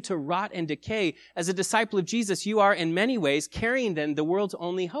continue to rot and decay. As a disciple of Jesus, you are in many ways carrying then the world's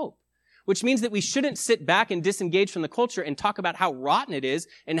only hope, which means that we shouldn't sit back and disengage from the culture and talk about how rotten it is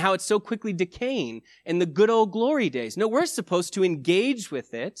and how it's so quickly decaying in the good old glory days. No, we're supposed to engage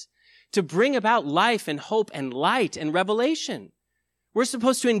with it to bring about life and hope and light and revelation. We're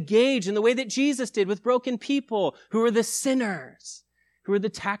supposed to engage in the way that Jesus did with broken people who were the sinners, who were the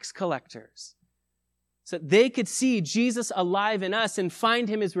tax collectors, so that they could see Jesus alive in us and find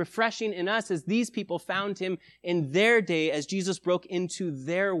him as refreshing in us as these people found him in their day as Jesus broke into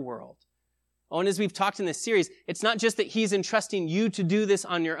their world. Oh, and as we've talked in this series, it's not just that he's entrusting you to do this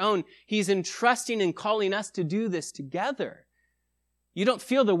on your own. He's entrusting and calling us to do this together. You don't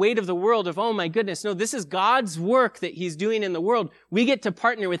feel the weight of the world of, oh my goodness. No, this is God's work that he's doing in the world. We get to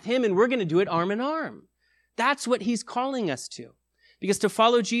partner with him and we're going to do it arm in arm. That's what he's calling us to. Because to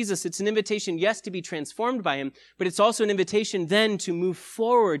follow Jesus, it's an invitation, yes, to be transformed by him, but it's also an invitation then to move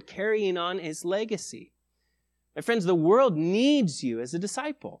forward, carrying on his legacy. My friends, the world needs you as a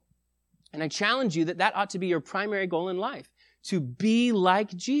disciple. And I challenge you that that ought to be your primary goal in life, to be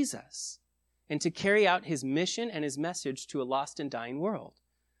like Jesus and to carry out his mission and his message to a lost and dying world.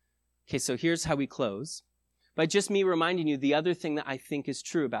 Okay, so here's how we close. By just me reminding you the other thing that I think is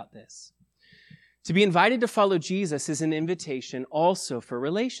true about this. To be invited to follow Jesus is an invitation also for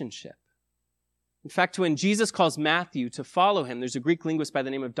relationship. In fact, when Jesus calls Matthew to follow him, there's a Greek linguist by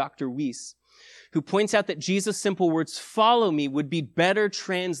the name of Dr. Weiss who points out that Jesus' simple words, follow me, would be better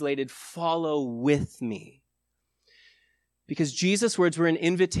translated, follow with me. Because Jesus' words were an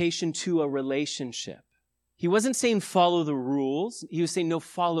invitation to a relationship. He wasn't saying follow the rules. He was saying, no,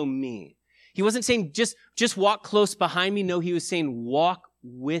 follow me. He wasn't saying just walk close behind me. No, he was saying walk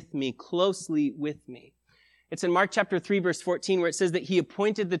with me, closely with me. It's in Mark chapter 3, verse 14, where it says that he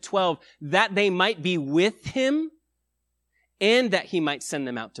appointed the 12 that they might be with him and that he might send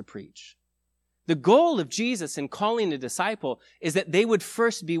them out to preach. The goal of Jesus in calling a disciple is that they would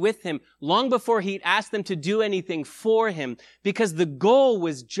first be with him long before he'd ask them to do anything for him, because the goal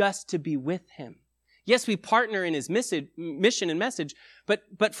was just to be with him. Yes, we partner in his mission and message,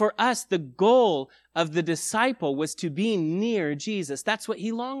 but for us, the goal of the disciple was to be near Jesus. That's what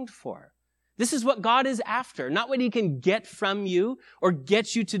he longed for. This is what God is after, not what he can get from you or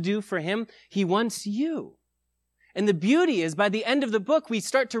get you to do for him. He wants you. And the beauty is, by the end of the book, we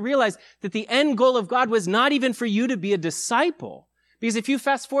start to realize that the end goal of God was not even for you to be a disciple. Because if you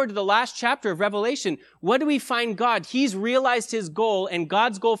fast forward to the last chapter of Revelation, what do we find God? He's realized his goal, and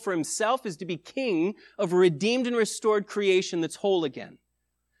God's goal for himself is to be king of a redeemed and restored creation that's whole again.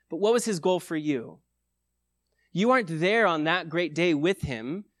 But what was his goal for you? You aren't there on that great day with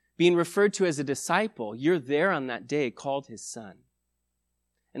him, being referred to as a disciple. You're there on that day called his son.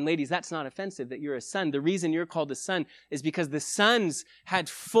 And ladies, that's not offensive that you're a son. The reason you're called a son is because the sons had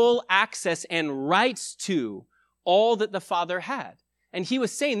full access and rights to all that the father had. And he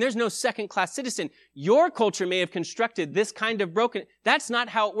was saying there's no second-class citizen. Your culture may have constructed this kind of broken. That's not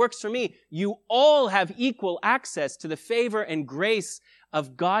how it works for me. You all have equal access to the favor and grace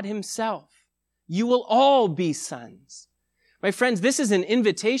of God himself. You will all be sons. My friends, this is an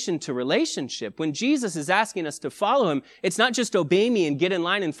invitation to relationship. When Jesus is asking us to follow him, it's not just obey me and get in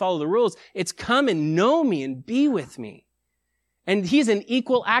line and follow the rules. It's come and know me and be with me. And he's an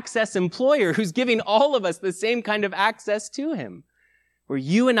equal access employer who's giving all of us the same kind of access to him. Where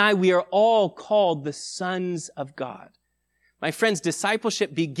you and I, we are all called the sons of God. My friends,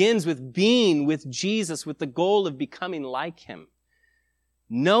 discipleship begins with being with Jesus with the goal of becoming like him.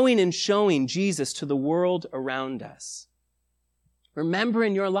 Knowing and showing Jesus to the world around us. Remember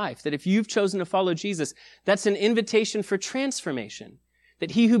in your life that if you've chosen to follow Jesus, that's an invitation for transformation.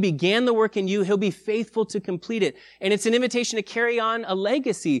 That he who began the work in you, he'll be faithful to complete it. And it's an invitation to carry on a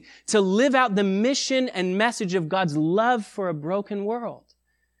legacy, to live out the mission and message of God's love for a broken world.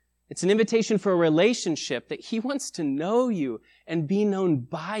 It's an invitation for a relationship that he wants to know you and be known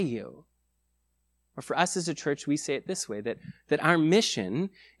by you. Or for us as a church, we say it this way, that our mission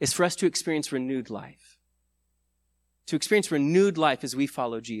is for us to experience renewed life. To experience renewed life as we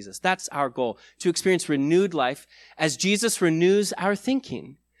follow Jesus. That's our goal. To experience renewed life as Jesus renews our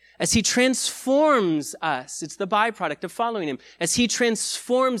thinking. As he transforms us. It's the byproduct of following him. As he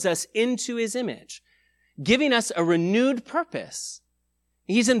transforms us into his image. Giving us a renewed purpose.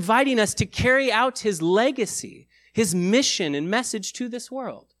 He's inviting us to carry out his legacy. His mission and message to this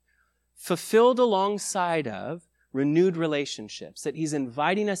world. Fulfilled alongside of renewed relationships, that he's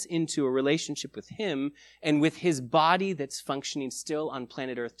inviting us into a relationship with him and with his body that's functioning still on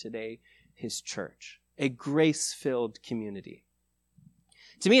planet Earth today, his church, a grace-filled community.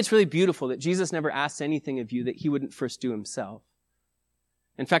 To me, it's really beautiful that Jesus never asks anything of you that he wouldn't first do himself.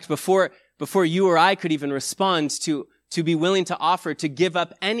 In fact, before you or I could even respond to be willing to offer, to give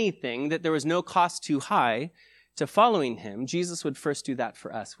up anything, that there was no cost too high to following him, Jesus would first do that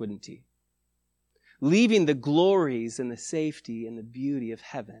for us, wouldn't he? Leaving the glories and the safety and the beauty of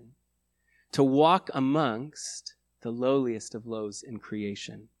heaven to walk amongst the lowliest of lows in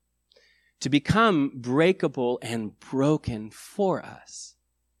creation, to become breakable and broken for us.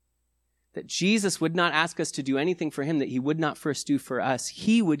 That Jesus would not ask us to do anything for him that he would not first do for us.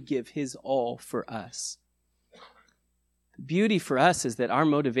 He would give his all for us. The beauty for us is that our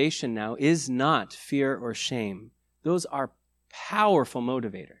motivation now is not fear or shame. Those are powerful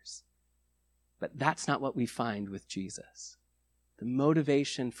motivators. But that's not what we find with Jesus. The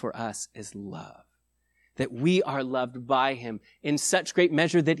motivation for us is love. That we are loved by him in such great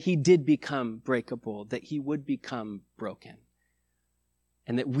measure that he did become breakable, that he would become broken.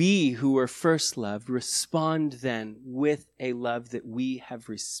 And that we who were first loved respond then with a love that we have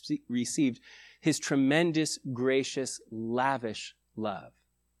received, his tremendous, gracious, lavish love.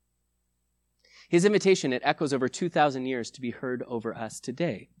 His invitation, it echoes over 2,000 years to be heard over us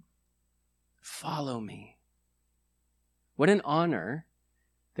today. Follow me. What an honor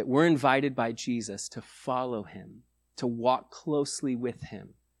that we're invited by Jesus to follow him, to walk closely with him,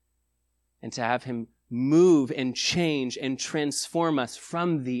 and to have him move and change and transform us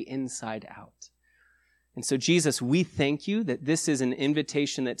from the inside out. And so, Jesus, we thank you that this is an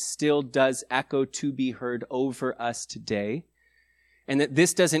invitation that still does echo to be heard over us today, and that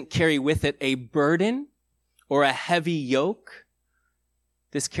this doesn't carry with it a burden or a heavy yoke.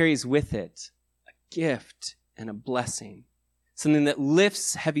 This carries with it a gift and a blessing, something that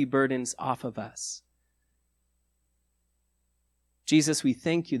lifts heavy burdens off of us. Jesus, we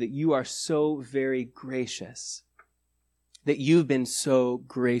thank you that you are so very gracious, that you've been so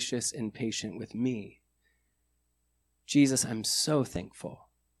gracious and patient with me. Jesus, I'm so thankful.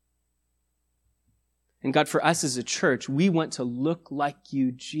 And God, for us as a church, we want to look like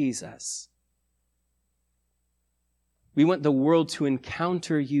you, Jesus. We want the world to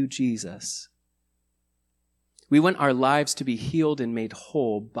encounter you, Jesus. We want our lives to be healed and made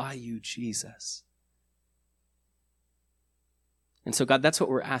whole by you, Jesus. And so, God, that's what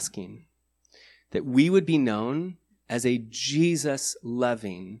we're asking, that we would be known as a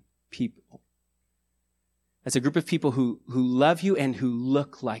Jesus-loving people, as a group of people who love you and who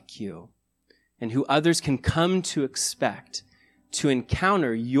look like you, and who others can come to expect to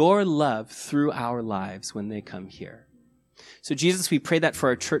encounter your love through our lives when they come here. So, Jesus, we pray that for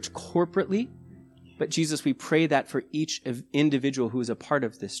our church corporately, but Jesus, we pray that for each individual who is a part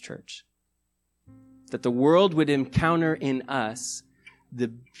of this church. That the world would encounter in us the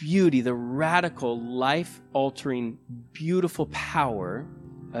beauty, the radical, life-altering, beautiful power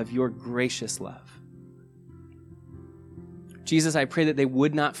of your gracious love. Jesus, I pray that they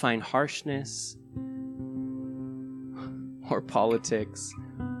would not find harshness or politics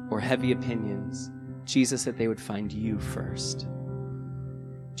or heavy opinions. Jesus, that they would find you first.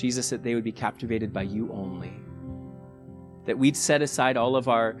 Jesus, that they would be captivated by you only. That we'd set aside all of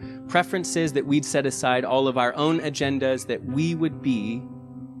our preferences, that we'd set aside all of our own agendas, that we would be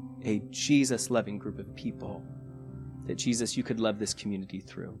a Jesus-loving group of people. That, Jesus, you could love this community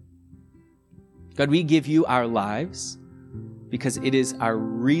through. God, we give you our lives because it is our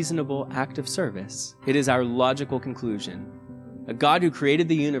reasonable act of service. It is our logical conclusion. A God who created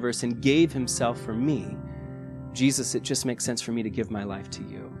the universe and gave himself for me. Jesus, it just makes sense for me to give my life to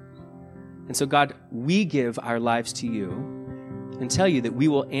you. And so, God, we give our lives to you and tell you that we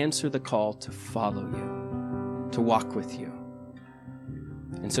will answer the call to follow you, to walk with you.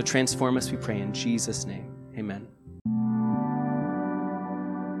 And so transform us, we pray in Jesus' name. Amen.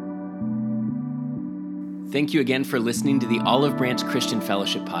 Thank you again for listening to the Olive Branch Christian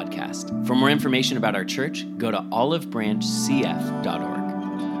Fellowship podcast. For more information about our church, go to olivebranchcf.org.